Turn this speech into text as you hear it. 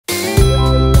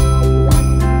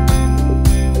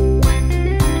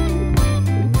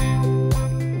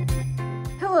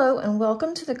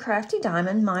welcome to the Crafty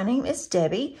Diamond. My name is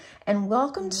Debbie, and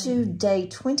welcome to day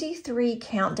 23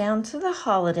 countdown to the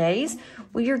holidays.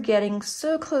 We are getting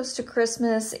so close to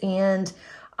Christmas, and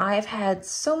I've had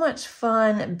so much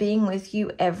fun being with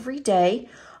you every day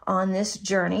on this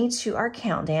journey to our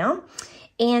countdown.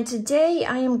 And today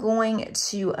I am going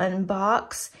to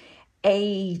unbox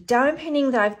a diamond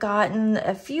painting that I've gotten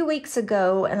a few weeks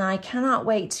ago, and I cannot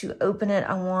wait to open it.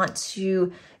 I want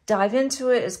to dive into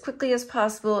it as quickly as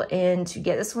possible and to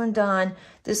get this one done.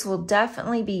 This will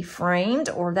definitely be framed,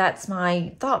 or that's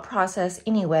my thought process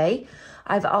anyway.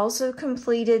 I've also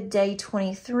completed day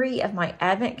 23 of my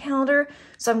advent calendar,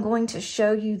 so I'm going to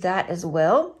show you that as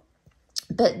well.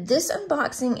 But this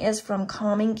unboxing is from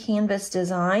Cobb Canvas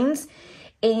Designs,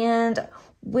 and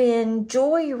when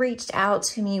Joy reached out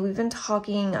to me, we've been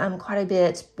talking quite a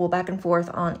bit, well, back and forth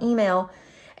on email,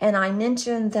 and I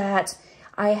mentioned that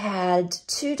I had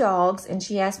 2 dogs, and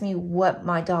she asked me what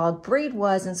my dog breed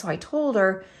was, and so I told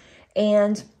her,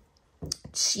 and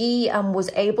she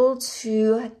was able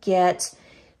to get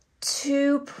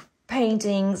 2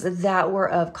 paintings that were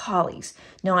of collies.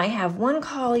 Now, I have 1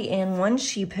 collie and 1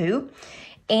 Shih Tzu,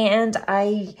 and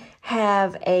I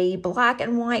have a black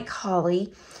and white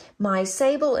collie. My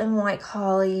sable and white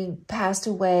collie passed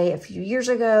away a few years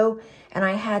ago, and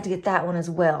I had to get that one as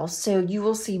well. So you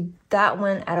will see that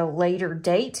one at a later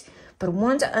date, but I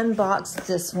wanted to unbox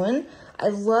this one. I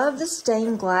love the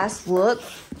stained glass look.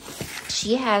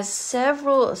 She has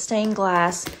several stained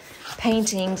glass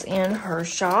paintings in her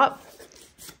shop,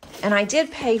 and I did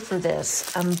pay for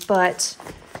this, but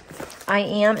I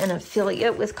am an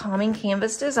affiliate with Cobb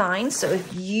Canvas Design, so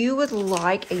if you would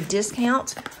like a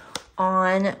discount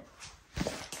on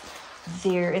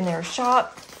in their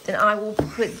shop, then I will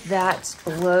put that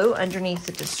below underneath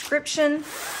the description.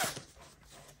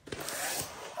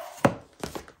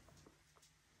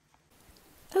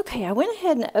 Okay, I went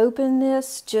ahead and opened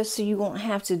this just so you won't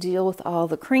have to deal with all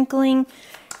the crinkling.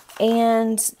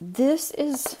 And this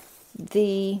is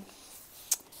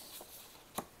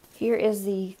here is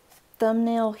the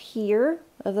thumbnail here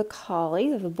of the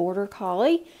collie, of the border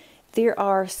collie. There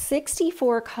are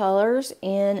 64 colors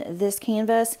in this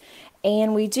canvas,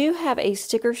 and we do have a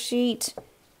sticker sheet,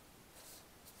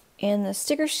 and the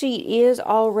sticker sheet is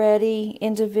already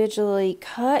individually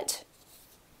cut,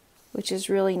 which is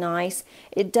really nice.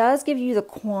 It does give you the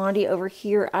quantity over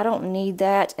here. I don't need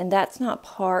that, and that's not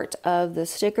part of the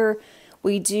sticker.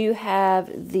 We do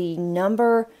have the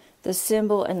number, the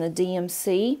symbol, and the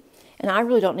DMC, and I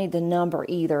really don't need the number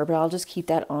either, but I'll just keep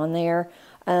that on there.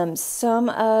 Some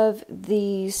of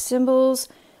the symbols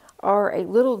are a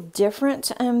little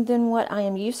different than what I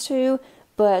am used to,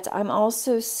 but I'm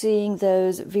also seeing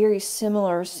those very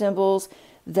similar symbols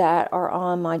that are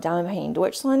on my diamond painting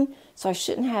Deutschland, so I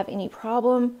shouldn't have any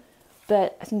problem.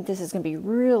 But I think this is going to be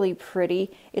really pretty.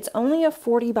 It's only a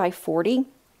 40 by 40,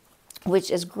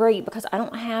 which is great because I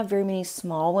don't have very many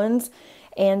small ones,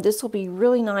 and this will be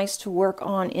really nice to work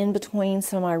on in between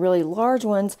some of my really large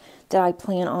ones that I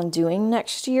plan on doing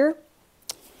next year.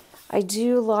 I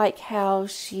do like how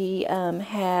she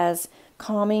has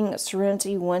Calming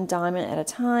Serenity 1 diamond at a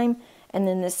time, and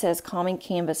then this says Cobb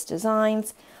Canvas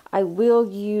Designs. I will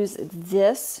use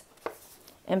this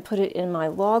and put it in my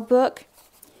logbook.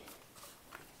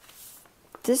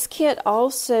 This kit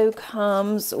also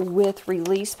comes with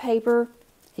release paper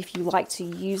if you like to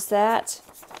use that.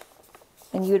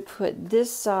 And you would put this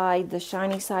side, the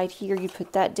shiny side here, you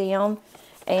put that down.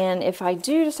 And if I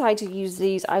do decide to use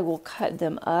these, I will cut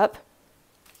them up.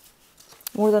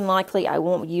 More than likely, I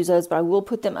won't use those, but I will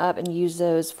put them up and use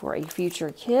those for a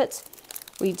future kit.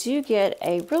 We do get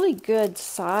a really good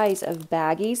size of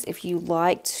baggies if you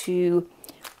like to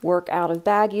work out of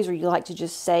baggies or you like to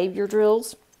just save your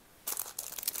drills.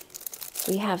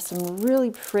 We have some really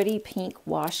pretty pink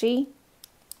washi.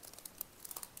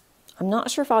 I'm not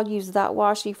sure if I'll use that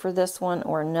washi for this one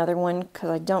or another one because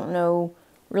I don't know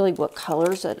really what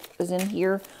colors that is in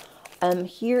here.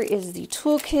 Here is the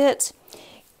toolkit.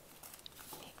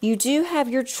 You do have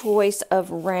your choice of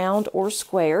round or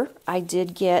square. I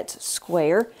did get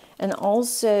square. And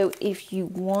also, if you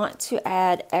want to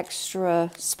add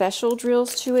extra special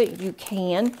drills to it, you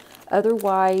can.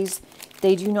 Otherwise,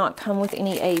 they do not come with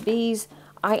any ABs.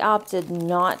 I opted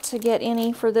not to get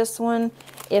any for this one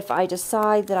if I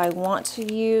decide that I want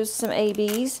to use some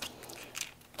ABs.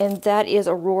 And that is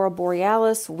Aurora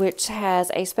Borealis, which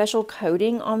has a special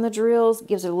coating on the drills,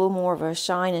 gives it a little more of a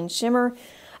shine and shimmer.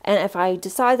 And if I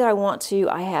decide that I want to,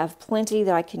 I have plenty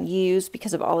that I can use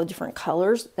because of all the different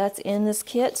colors that's in this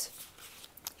kit.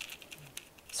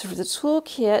 So for the tool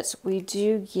kit, we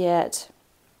do get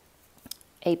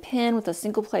a pen with a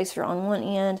single placer on one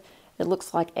end It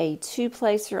looks like a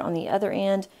two-placer on the other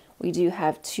end. We do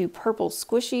have two purple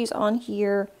squishies on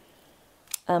here.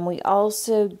 We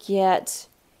also get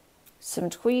some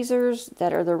tweezers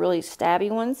that are the really stabby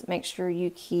ones. Make sure you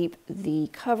keep the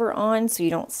cover on so you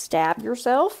don't stab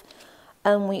yourself.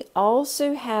 We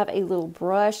also have a little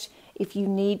brush. If you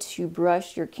need to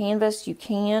brush your canvas, you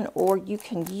can, or you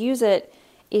can use it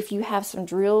if you have some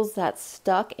drills that's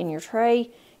stuck in your tray.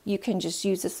 You can just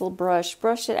use this little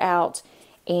brush it out,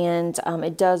 and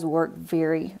it does work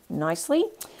very nicely.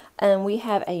 And we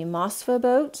have a Mosfa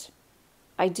boat.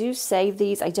 I do save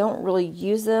these. I don't really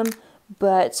use them,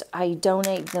 but I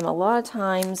donate them a lot of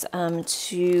times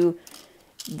to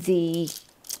the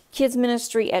kids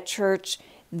ministry at church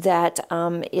that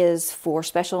is for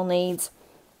special needs.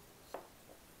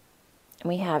 And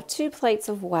we have 2 plates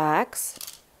of wax,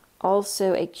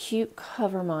 also a cute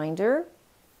cover minder,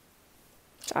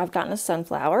 which I've gotten a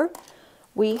sunflower.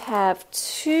 We have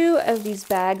 2 of these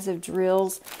bags of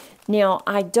drills. Now,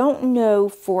 I don't know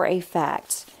for a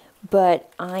fact,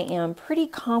 but I am pretty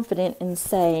confident in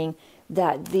saying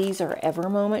that these are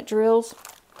Evermoment drills.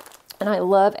 And I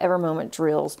love Evermoment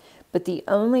drills, but the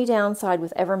only downside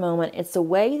with Evermoment, it's the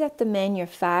way that the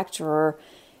manufacturer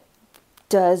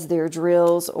does their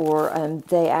drills, or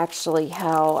they actually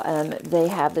how they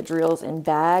have the drills in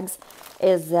bags,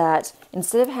 is that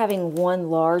instead of having one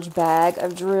large bag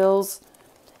of drills,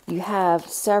 you have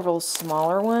several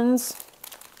smaller ones.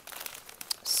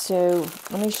 So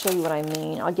let me show you what I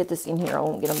mean. I'll get this in here. I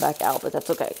won't get them back out, but that's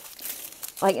okay.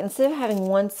 Like, instead of having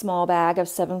one small bag of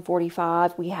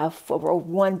 745, we have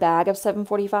one bag of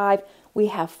 745. We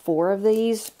have 4 of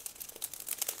these.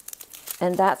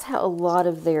 And that's how a lot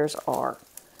of theirs are.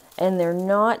 And they're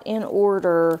not in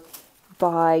order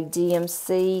by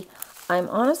DMC. I'm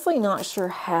honestly not sure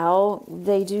how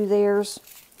they do theirs.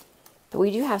 But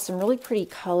we do have some really pretty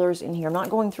colors in here. I'm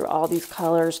not going through all these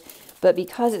colors, but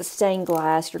because it's stained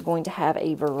glass, you're going to have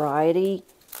a variety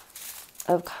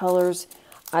of colors.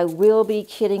 I will be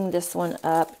kitting this one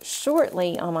up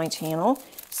shortly on my channel.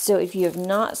 So if you have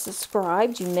not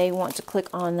subscribed, you may want to click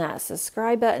on that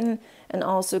subscribe button and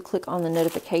also click on the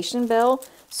notification bell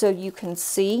so you can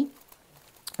see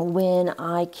when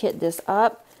I kit this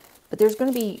up. But there's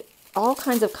going to be all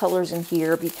kinds of colors in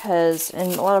here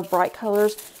and a lot of bright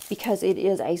colors, because it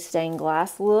is a stained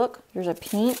glass look. There's a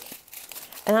pink.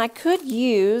 And I could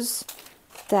use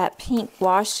that pink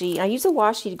washi. I use a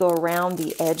washi to go around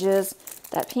the edges.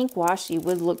 That pink washi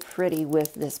would look pretty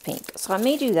with this pink. So I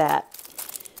may do that.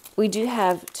 We do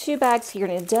have 2 bags here,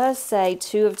 and it does say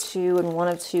 2 of 2 and 1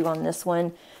 of 2 on this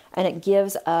one. And it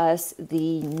gives us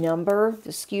the number,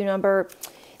 the SKU number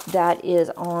that is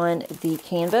on the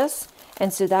canvas.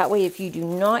 And so that way, if you do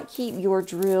not keep your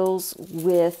drills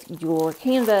with your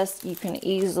canvas, you can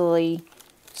easily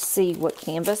see what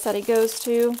canvas that it goes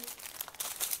to.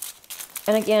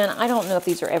 And again, I don't know if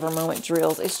these are Evermoment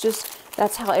drills. It's just,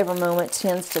 that's how Evermoment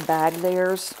tends to bag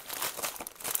theirs.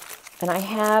 And I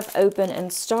have opened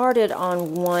and started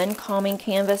on one calming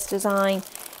canvas design.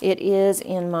 It is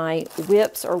in my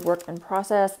whips or work in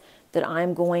process that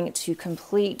I'm going to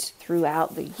complete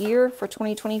throughout the year for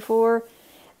 2024.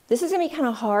 This is going to be kind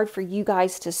of hard for you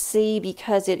guys to see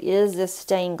because it is this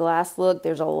stained glass look.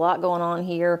 There's a lot going on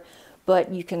here, but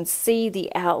you can see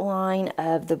the outline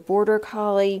of the border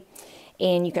collie,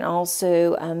 and you can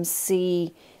also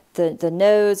see the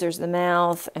nose, there's the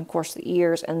mouth, and of course the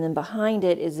ears, and then behind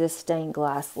it is this stained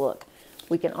glass look.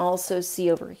 We can also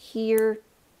see over here.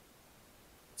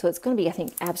 So it's going to be, I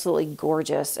think, absolutely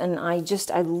gorgeous. And I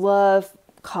love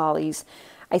collies.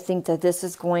 I think that this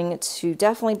is going to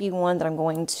definitely be one that I'm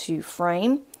going to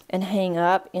frame and hang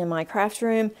up in my craft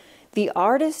room. The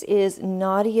artist is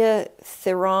Nadia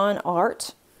Theron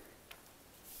Art.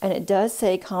 And it does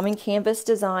say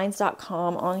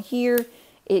calmingcanvasdesigns.com on here.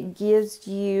 It gives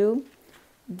you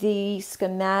the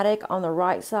schematic on the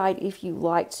right side if you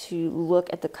like to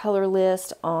look at the color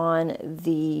list on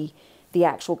the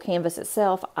actual canvas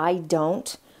itself. I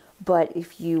don't, but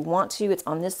if you want to, it's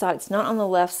on this side. It's not on the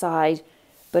left side,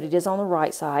 but it is on the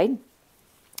right side.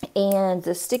 And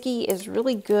the sticky is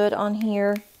really good on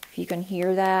here, if you can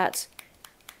hear that.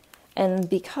 And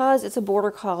because it's a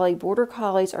border collie, border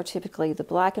collies are typically the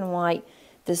black and white.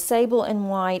 The sable and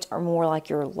white are more like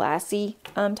your lassie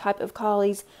type of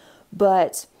collies,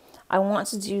 but I want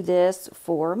to do this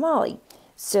for Molly.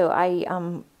 So I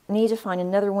need to find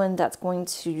another one that's going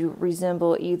to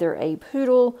resemble either a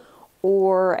poodle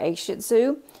or a Shih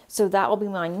Tzu. So that will be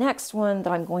my next one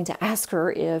that I'm going to ask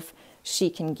her if she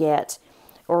can get,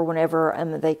 or whenever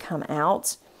they come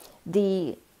out.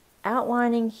 The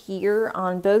outlining here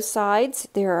on both sides,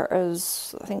 there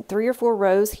is, I think, 3 or 4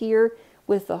 rows here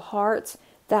with the hearts,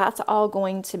 that's all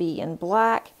going to be in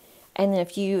black. And then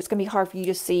it's going to be hard for you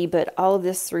to see, but all of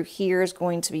this through here is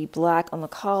going to be black on the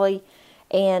Collie.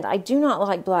 And I do not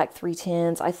like black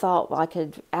 310s. I thought I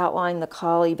could outline the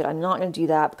Collie, but I'm not going to do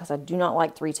that because I do not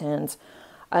like 310s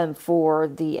for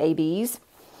the ABs.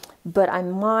 But I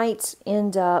might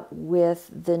end up with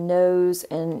the nose,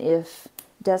 and if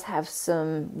it does have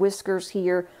some whiskers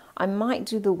here, I might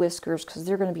do the whiskers because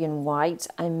they're going to be in white.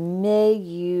 I may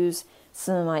use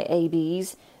some of my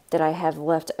ABs that I have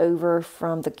left over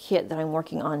from the kit that I'm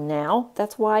working on now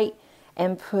that's white,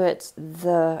 and put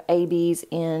the ABs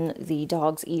in the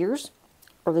dog's ears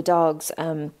or the dog's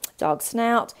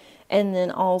snout, and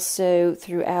then also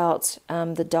throughout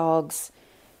the dog's,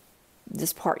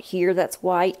 this part here that's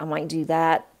white. I might do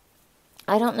that.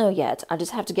 I don't know yet. I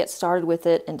just have to get started with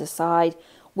it and decide.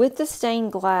 With the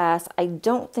stained glass, I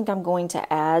don't think I'm going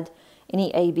to add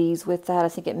any ABs with that. I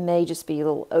think it may just be a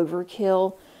little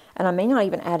overkill, and I may not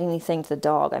even add anything to the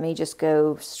dog. I may just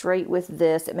go straight with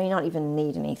this. It may not even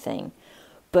need anything,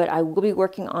 but I will be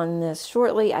working on this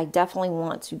shortly. I definitely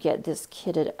want to get this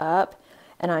kitted up,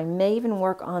 and I may even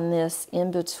work on this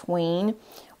in between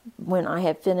when I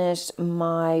have finished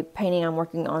my painting I'm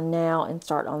working on now and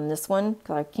start on this one,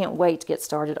 because I can't wait to get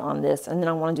started on this, and then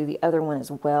I want to do the other one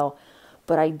as well.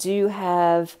 But I do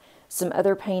have some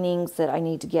other paintings that I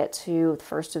need to get to the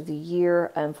first of the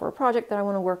year for a project that I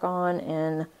want to work on,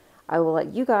 and I will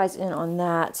let you guys in on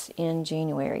that in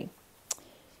January.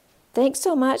 Thanks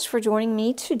so much for joining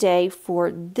me today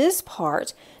for this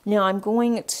part. Now I'm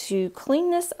going to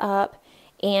clean this up,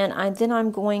 and then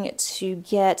I'm going to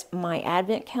get my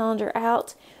advent calendar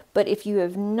out. But if you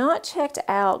have not checked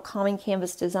out Common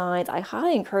Canvas Designs, I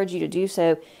highly encourage you to do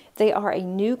so. They are a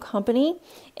new company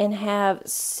and have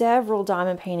several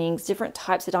diamond paintings, different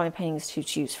types of diamond paintings to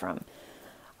choose from.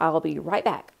 I'll be right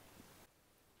back.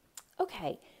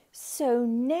 Okay, so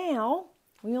now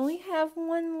we only have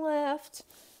one left.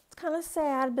 It's kind of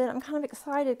sad, but I'm kind of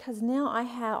excited because now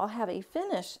I'll have a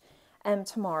finish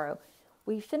tomorrow.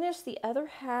 We finished the other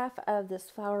half of this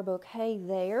flower bouquet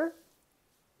there,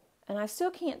 and I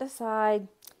still can't decide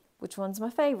which one's my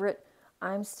favorite.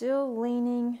 I'm still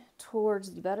leaning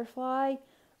towards the butterfly,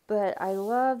 but I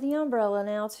love the umbrella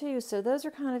now too, so those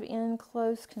are kind of in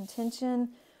close contention,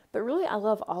 but really I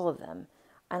love all of them.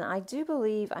 And I do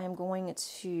believe I need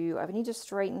to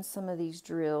straighten some of these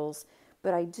drills,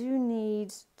 but I do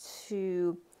need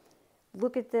to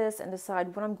look at this and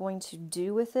decide what I'm going to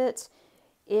do with it.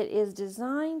 It is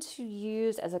designed to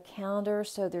use as a calendar,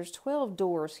 so there's 12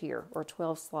 doors here, or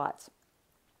 12 slots.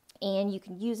 And you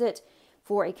can use it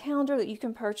for a calendar that you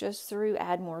can purchase through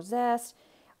Add More Zest,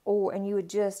 and you would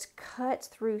just cut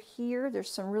through here.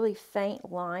 There's some really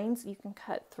faint lines you can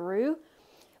cut through,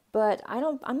 but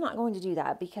I'm not going to do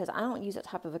that because I don't use that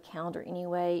type of a calendar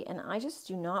anyway, and I just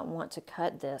do not want to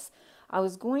cut this. I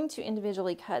was going to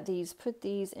individually cut these, put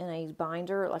these in a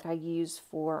binder like I use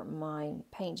for my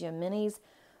Paint Gem Minis,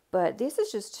 but this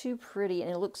is just too pretty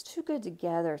and it looks too good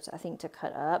together, I think, to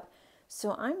cut up.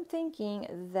 So I'm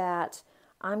thinking that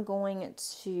I'm going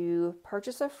to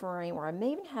purchase a frame, or I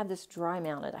may even have this dry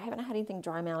mounted. I haven't had anything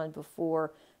dry mounted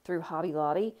before through Hobby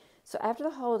Lobby. So after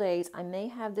the holidays, I may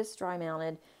have this dry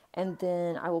mounted, and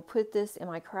then I will put this in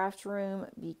my craft room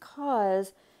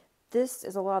because this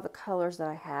is a lot of the colors that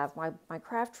I have. My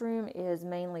craft room is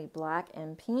mainly black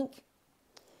and pink,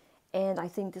 and I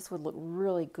think this would look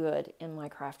really good in my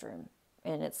craft room.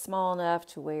 And it's small enough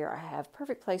to where I have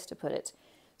perfect place to put it.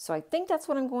 So I think that's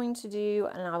what I'm going to do,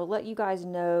 and I will let you guys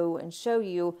know and show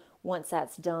you once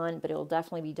that's done, but it will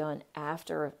definitely be done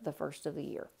after the first of the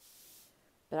year.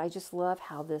 But I just love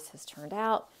how this has turned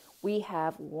out. We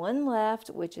have one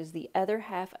left, which is the other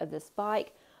half of this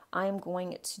bike. I'm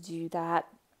going to do that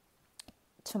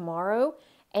tomorrow,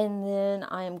 and then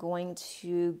I am going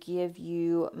to give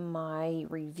you my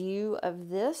review of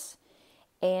this,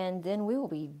 and then we will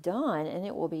be done, and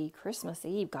it will be Christmas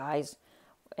Eve, guys.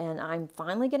 And I'm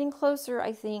finally getting closer,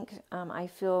 I think. I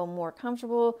feel more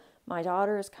comfortable. My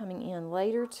daughter is coming in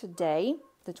later today,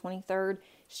 the 23rd.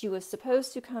 She was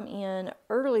supposed to come in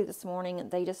early this morning.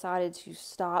 They decided to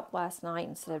stop last night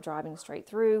instead of driving straight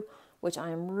through, which I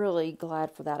am really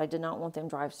glad for that. I did not want them to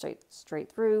drive straight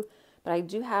through. But I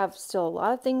do have still a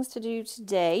lot of things to do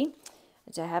today.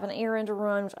 I have an errand to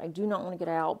run, which I do not want to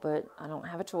get out, but I don't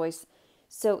have a choice.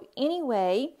 So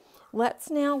anyway, let's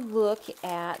now look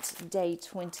at day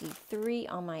 23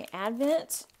 on my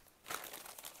Advent.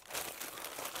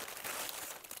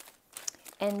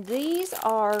 And these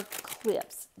are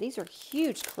clips. These are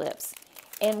huge clips.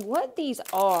 And what these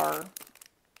are,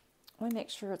 let me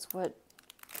make sure it's what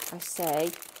I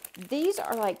say. These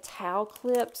are like towel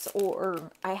clips,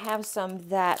 or I have some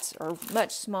that are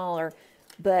much smaller,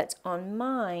 but on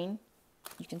mine,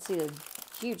 you can see the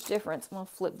huge difference. I'm going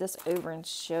to flip this over and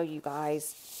show you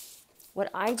guys what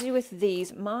I do with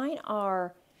these. Mine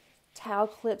are towel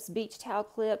clips, beach towel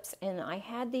clips, and I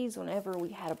had these whenever we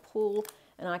had a pool,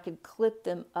 and I could clip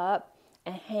them up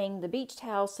and hang the beach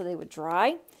towels so they would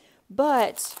dry.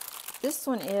 But this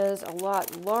one is a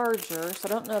lot larger, so I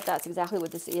don't know if that's exactly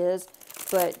what this is,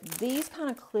 but these kind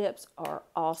of clips are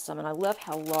awesome, and I love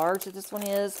how large this one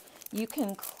is. You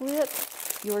can clip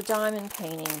your diamond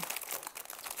painting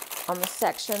on the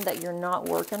section that you're not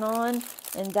working on,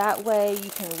 and that way you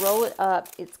can roll it up,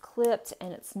 it's clipped,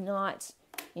 and it's not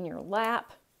in your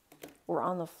lap or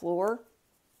on the floor.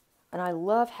 And I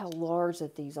love how large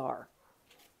that these are,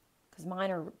 because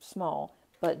mine are small,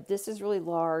 but this is really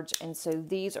large, and so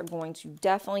these are going to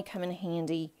definitely come in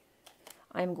handy.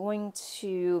 I'm going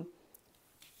to,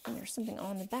 and there's something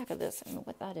on the back of this, I don't know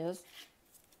what that is.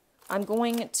 I'm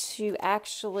going to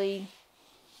actually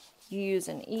use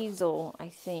an easel, I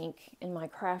think, in my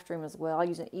craft room as well. I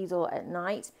use an easel at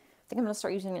night. I think I'm going to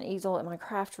start using an easel in my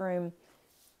craft room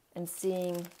and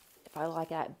seeing if I like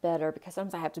that better, because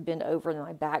sometimes I have to bend over and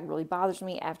my back really bothers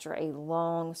me after a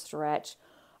long stretch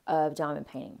of diamond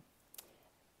painting.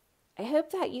 I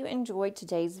hope that you enjoyed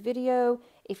today's video.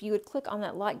 If you would click on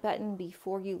that like button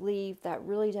before you leave, that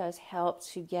really does help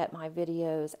to get my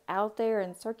videos out there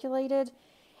and circulated.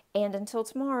 And until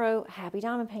tomorrow, happy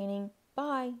diamond painting.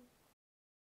 Bye.